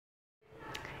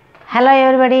Hello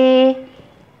everybody,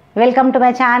 welcome to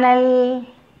my channel.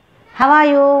 How are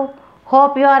you?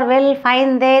 Hope you are well,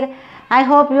 fine there. I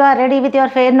hope you are ready with your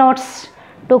fair notes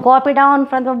to copy down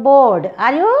from the board.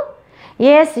 Are you?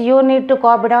 Yes, you need to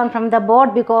copy down from the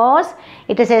board because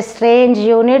it is a strange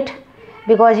unit,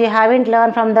 because you haven't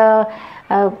learned from the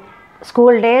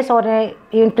school days or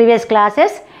in previous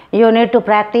classes. You need to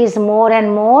practice more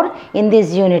and more in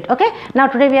this unit. Okay, now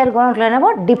today we are going to learn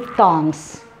about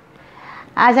diphthongs.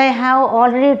 As I have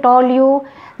already told you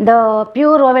the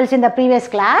pure vowels in the previous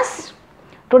class,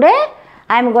 today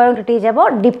I am going to teach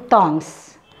about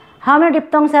diphthongs. How many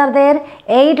diphthongs are there?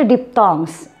 8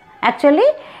 diphthongs. Actually,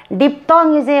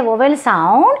 diphthong is a vowel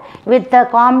sound with the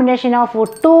combination of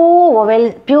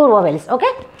pure vowels.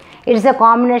 Okay, it is a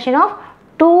combination of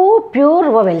 2 pure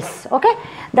vowels. Okay,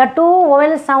 the 2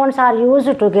 vowel sounds are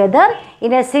used together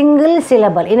in a single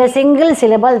syllable. In a single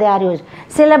syllable they are used.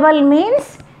 Syllable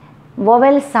means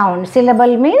vowel sound.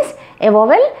 Syllable means a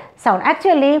vowel sound.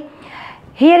 Actually,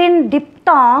 here in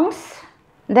diphthongs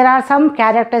there are some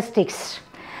characteristics.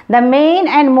 The main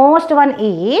and most one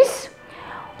is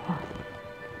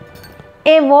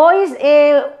a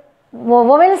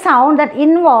vowel sound that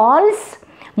involves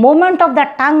movement of the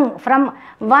tongue from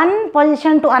one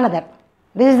position to another.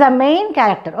 This is the main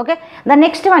character. Okay, the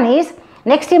next one is,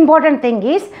 next important thing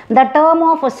is the term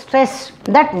of stress.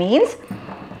 That means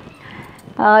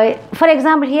for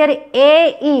example, here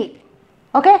AE,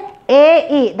 okay,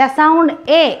 AE, the sound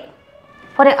A,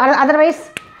 for otherwise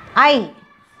I,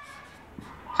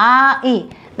 AE,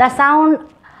 the sound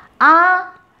A,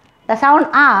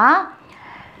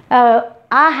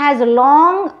 has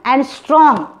long and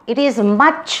strong. It is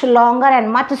much longer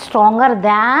and much stronger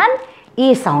than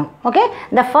E sound. Okay,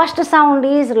 the first sound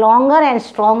is longer and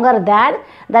stronger than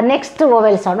the next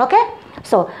vowel sound. Okay,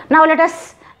 so now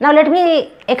let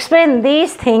me explain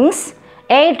these things,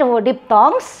 8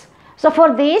 diphthongs. So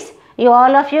for this,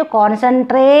 all of you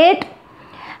concentrate,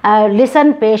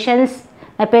 listen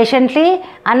patiently.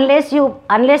 Unless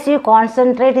you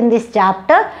concentrate in this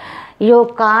chapter,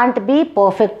 you can't be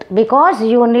perfect, because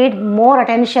you need more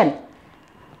attention,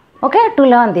 okay, to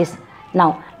learn this.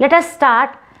 Now let us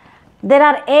start. There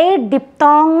are 8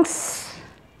 diphthongs.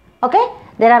 Okay,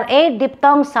 there are 8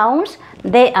 diphthong sounds.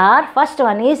 They are, first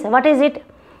one is, what is it?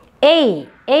 A.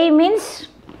 A means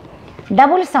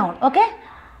double sound. Okay,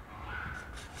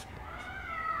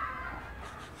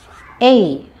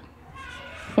 A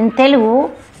in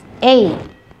Telugu, A.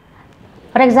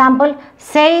 For example,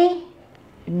 say,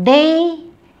 day,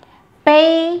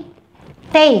 pay,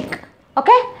 take.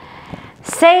 Okay,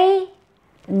 say,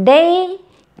 day,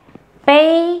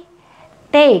 pay,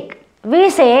 take.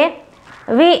 We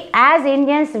as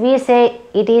Indians, we say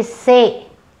it is say,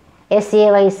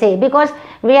 S-A-Y, say, because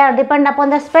we are depend upon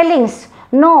the spellings.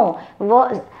 No,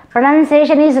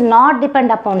 pronunciation is not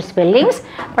depend upon spellings.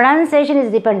 Pronunciation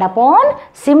is depend upon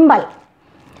symbol.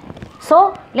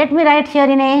 So let me write here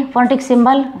in a phonetic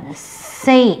symbol,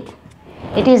 say.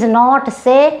 It is not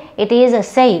say, it is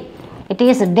say. It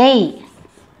is day,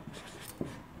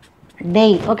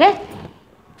 day. Okay,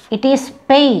 it is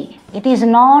pay. It is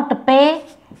not pay,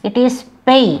 it is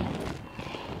pay.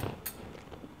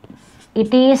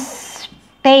 It is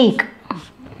take.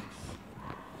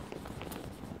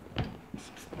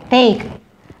 Take.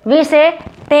 We say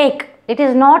take. It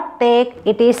is not take,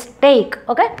 it is take.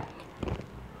 Okay.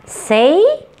 Say,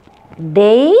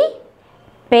 day,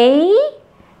 pay,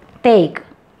 take.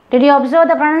 Did you observe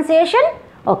the pronunciation?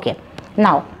 Okay.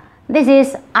 Now this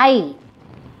is I.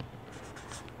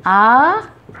 A,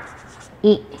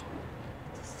 E.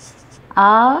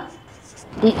 A,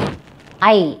 E.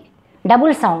 I.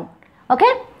 Double sound.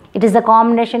 Okay. It is the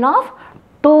combination of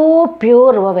 2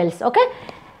 pure vowels. Okay.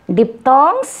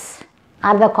 Diphthongs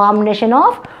are the combination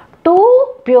of 2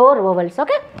 pure vowels.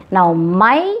 Okay. Now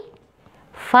my,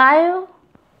 5,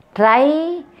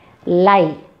 try,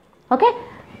 lie. Okay.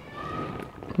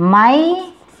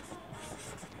 My,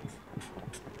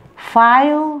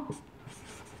 5,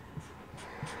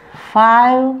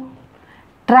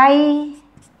 try,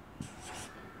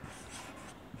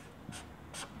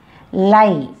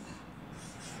 lie.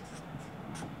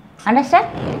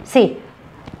 Understand? See,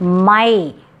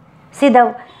 my. See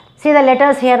the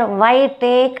letters here. Y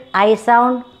take I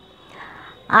sound.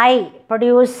 I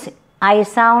produce I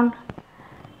sound.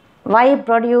 Y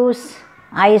produce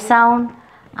I sound.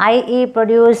 IE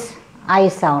produce I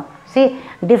sound. See,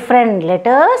 different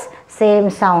letters, same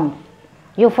sound.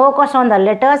 You focus on the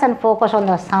letters and focus on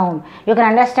the sound. You can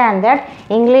understand that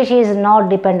English is not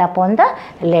depend upon the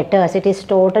letters. It is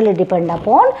totally depend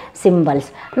upon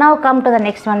symbols. Now come to the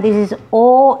next one. This is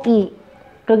OE.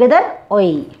 Together,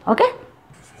 OE. Okay.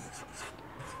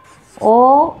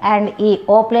 O and E.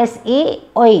 O plus E,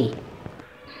 oi.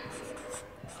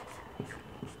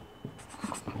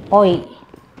 Oi.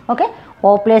 Okay.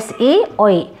 O plus E,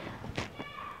 oi.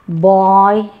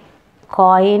 Boy,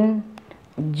 coin,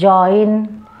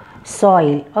 join,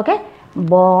 soil. Okay.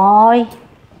 Boy,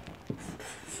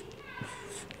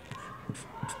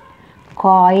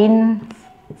 coin,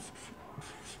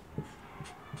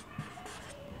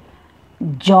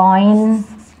 join,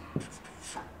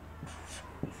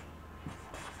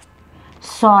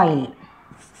 soil.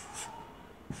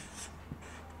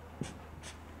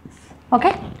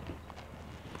 Okay.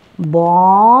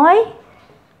 Boy,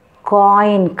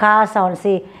 coin, ka sound.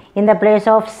 See, in the place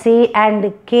of C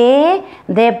and K,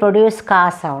 they produce ka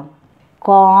sound.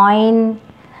 Coin.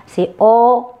 See,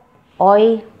 O,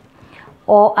 oi,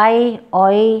 oi,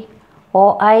 oi,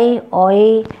 oi,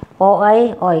 oi,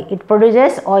 oi, oi. It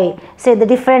produces oi. See, the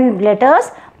different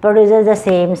letters produces the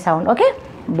same sound. Okay.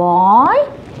 Boy,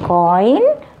 coin,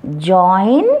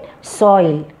 join,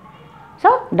 soil.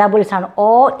 So, double sound,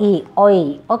 O-E,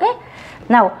 oi. Okay.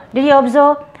 Now, did you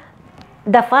observe?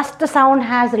 The first sound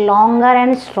has longer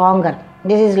and stronger.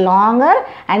 This is longer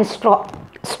and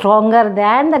stronger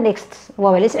than the next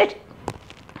vowel, is it?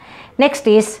 Next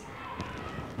is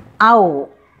ow,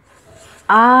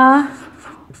 a,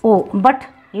 o. But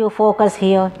you focus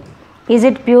here. Is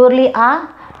it purely a?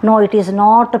 No, it is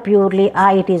not purely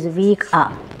a. It is weak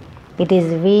a. It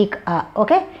is weak a.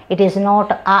 Okay. It is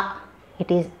not a.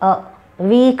 It is a.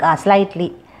 Weak a,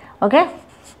 slightly. Okay.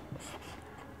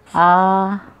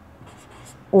 A.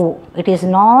 O. It is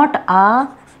not a.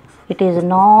 It is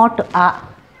not a.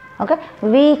 Okay.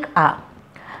 Weak a.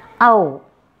 Ow.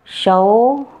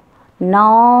 Show.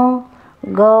 No.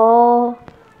 Go.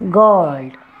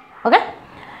 Gold. Okay.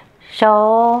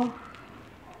 Show.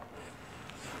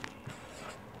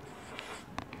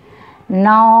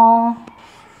 No.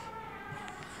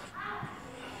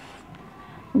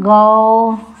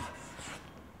 Go.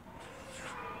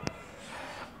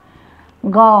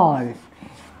 Gold.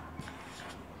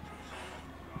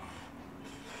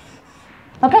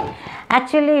 Okay.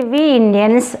 Actually, we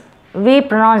Indians, we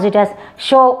pronounce it as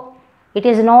show. It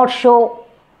is not show.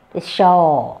 It's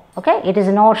show. Okay. It is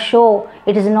not show.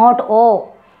 It is not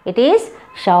o. It is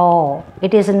show.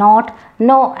 It is not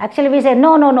no. Actually, we say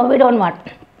no, no, no. We don't want.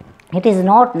 It is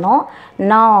not no.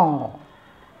 No.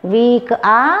 Weak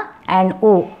a and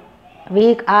u.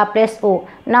 Weak a plus u.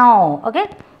 Now. Okay.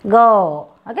 Go.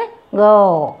 Okay.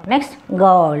 Go. Next.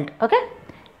 Gold. Okay.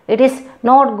 It is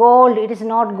not gold. It is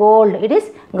not gold. It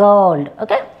is gold.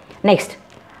 Okay. Next.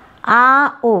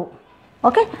 A u.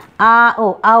 Okay. A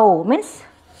u. Au means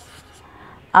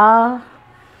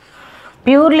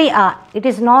purely a. It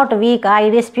is not weak a.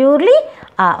 It is purely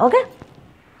a. Okay.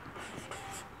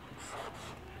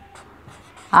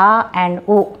 A and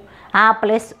u. A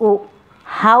plus u.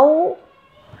 How,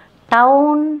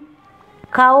 town,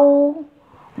 cow,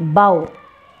 bow.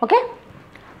 Okay.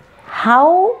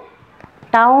 How,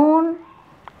 town,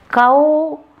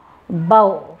 cow,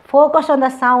 bow. Focus on the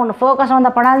sound. Focus on the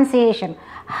pronunciation.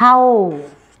 How.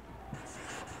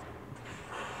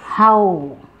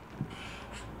 How.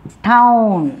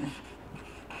 Town.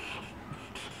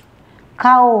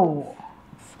 Cow.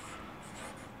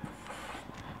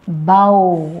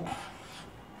 Bow.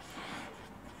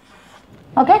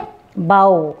 Okay.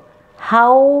 Bow.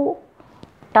 How,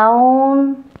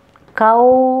 town,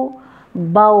 cow,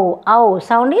 bow. Ow.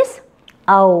 Sound is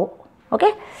ow.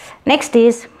 Okay. Next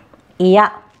is ya.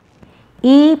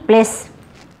 E plus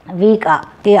weak a.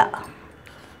 Ya.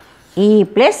 E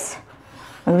plus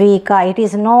weak a. It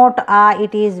is not a.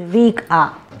 It is weak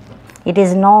a. It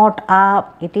is not a.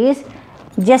 It is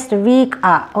just weak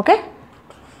a. Okay.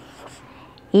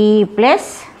 E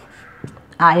plus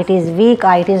a. It is weak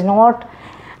a. It is not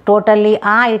totally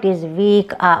a. It is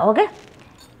weak a. Okay.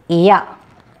 Ya.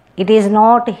 It is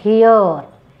not here.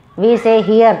 We say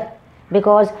here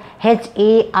because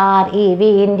H-E-R-E.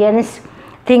 We Indians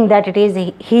think that it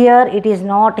is here. It is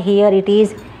not here. It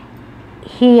is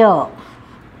here.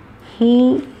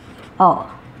 Here.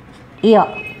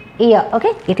 Ear.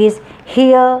 Okay. It is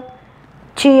here.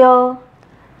 Cheer.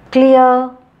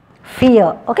 Clear.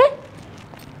 Fear. Okay.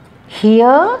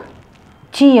 Here.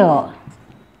 Cheer.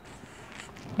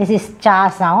 This is cha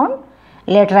sound.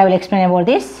 Later I will explain about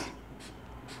this.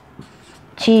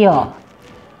 Cheer.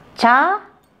 Cha,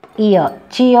 ear.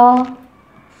 Cheer.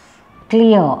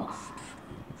 Clear.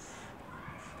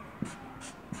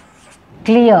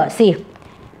 Clear. See.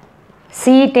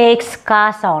 C takes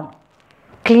ka sound.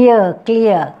 Clear,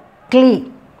 clear,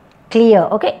 clear.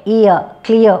 Okay. Ear.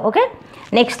 Clear. Okay.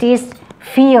 Next is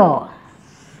fear.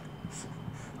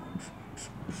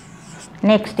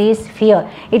 Next is fear.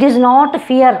 It is not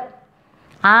fear.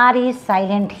 R is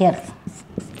silent here.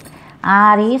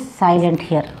 R is silent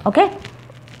here. Okay.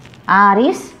 R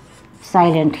is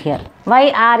silent here.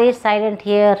 Why R is silent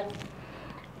here?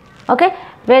 Okay.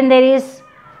 When there is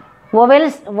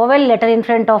vowel letter in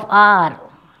front of R,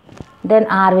 then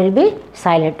R will be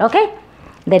silent. Okay.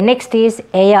 The next is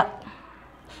A.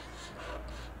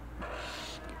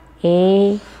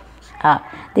 A.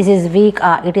 This is weak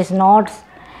A. It is not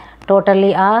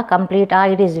totally A, complete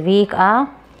A. It is weak A.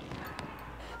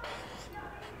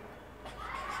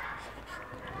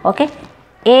 Okay.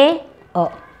 A.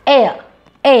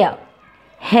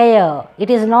 Hair. It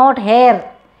is not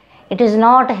hair. It is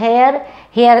not hair.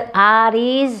 Here R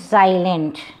is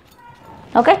silent.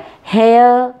 Okay.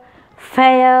 Hair,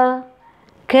 fair,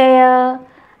 care,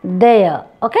 there.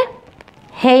 Okay.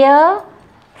 Hair,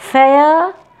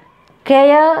 fair,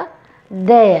 care,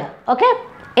 there. Okay.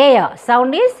 Air.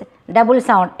 Sound is double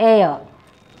sound. Air.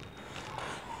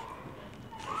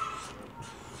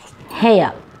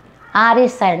 Hair. R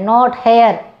is silent. Not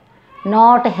hair.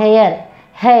 Not hair.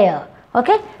 Hair.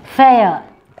 Okay. Fair.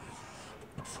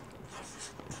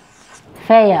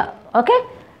 Fair. Okay.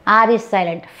 R is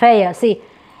silent. Fair. See.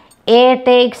 A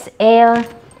takes air.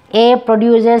 A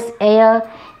produces air.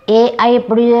 AI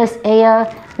produces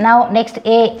air. Now next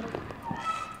A.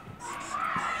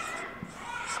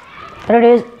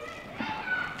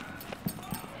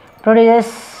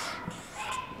 Produces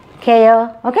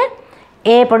care. Okay.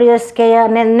 A produces care.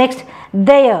 Next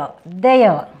there.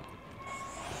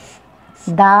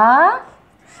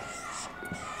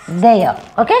 There.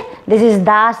 Okay. This is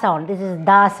da sound. This is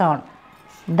da sound.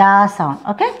 Da sound.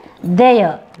 Okay.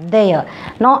 There.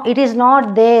 No, it is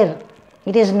not there.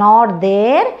 It is not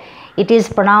there. It is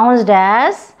pronounced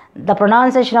as, the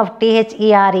pronunciation of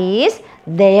THER is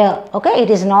there. Okay. It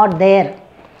is not there.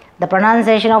 The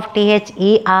pronunciation of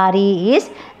THERE is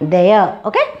there.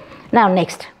 Okay. Now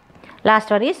next.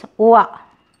 Last one is UA.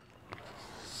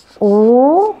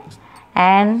 U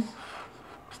and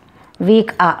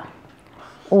weak A.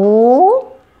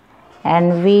 U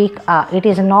and weak A. It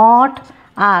is not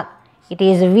A. It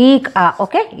is weak A.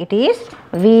 Okay. It is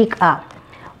weak A.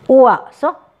 UA.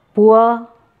 So poor,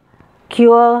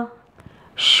 cure,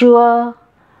 sure,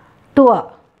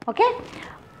 tour. Okay.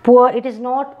 Poor. It is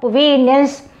not. We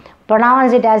Indians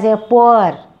pronounce it as a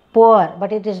poor,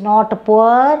 but it is not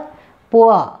poor.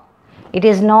 It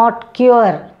is not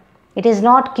cure. It is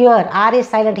not cure. R is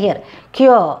silent here.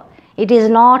 Cure. It is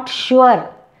not sure.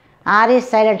 R is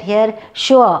silent here.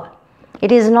 Sure.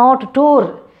 It is not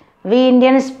tour. We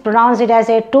Indians pronounce it as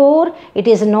a tour. It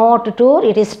is not tour.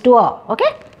 It is tour.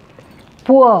 Okay.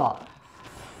 Poor.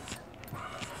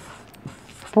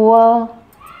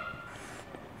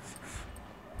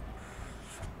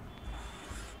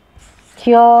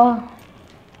 Cure.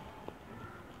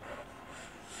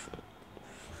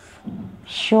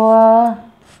 Sure.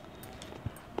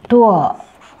 Tour.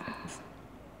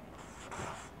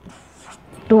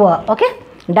 Okay.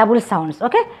 Double sounds.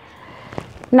 Okay.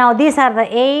 Now these are the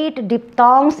 8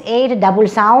 diphthongs, 8 double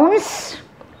sounds.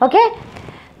 Okay.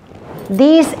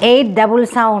 These 8 double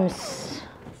sounds,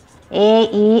 A,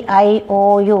 E, I,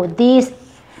 O, U, these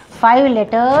 5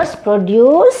 letters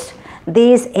produce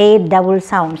these 8 double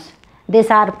sounds. These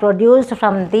are produced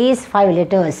from these 5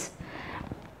 letters.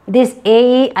 This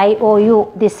A, E, I, O,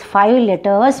 U, these 5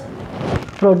 letters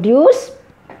produce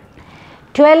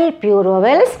 12 pure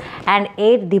vowels and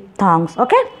 8 diphthongs.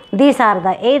 Okay. These are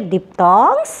the 8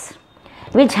 diphthongs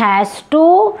which has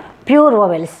 2 pure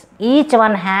vowels. Each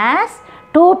one has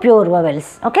 2 pure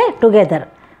vowels. Okay. Together.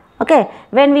 Okay.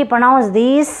 When we pronounce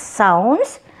these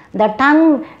sounds, the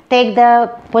tongue take the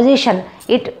position.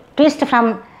 It twists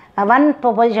from one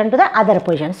position to the other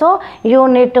position. So you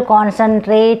need to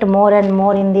concentrate more and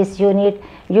more in this unit.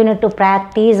 You need to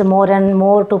practice more and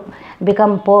more to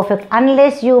become perfect.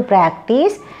 Unless you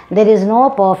practice, there is no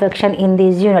perfection in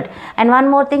this unit. And one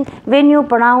more thing, when you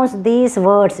pronounce these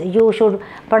words, you should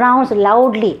pronounce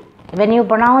loudly. When you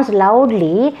pronounce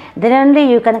loudly, then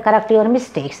only you can correct your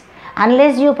mistakes.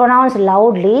 Unless you pronounce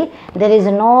loudly, there is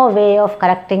no way of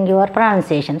correcting your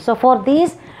pronunciation. So for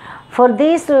these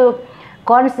phonetic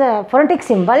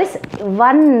symbols,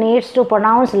 one needs to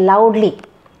pronounce loudly.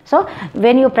 So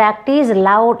when you practice in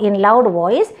loud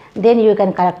voice, then you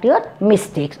can correct your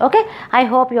mistakes. Okay. I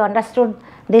hope you understood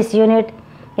this unit.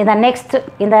 In the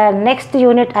next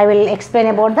unit, I will explain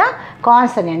about the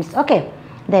consonants. Okay.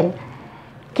 Then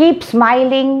keep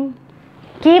smiling,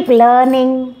 keep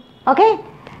learning. Okay.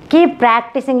 Keep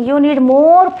practicing. You need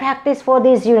more practice for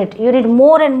this unit. You need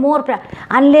more and more practice.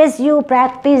 Unless you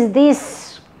practice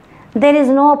this, there is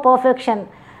no perfection.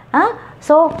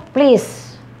 So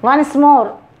please, once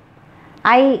more,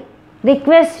 I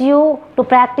request you to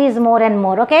practice more and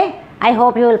more. Okay, I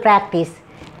hope you will practice.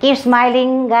 Keep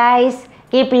smiling, guys,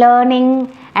 keep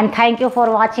learning, and thank you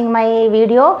for watching my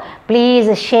video.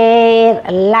 Please share,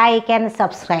 like and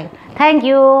subscribe. Thank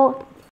you.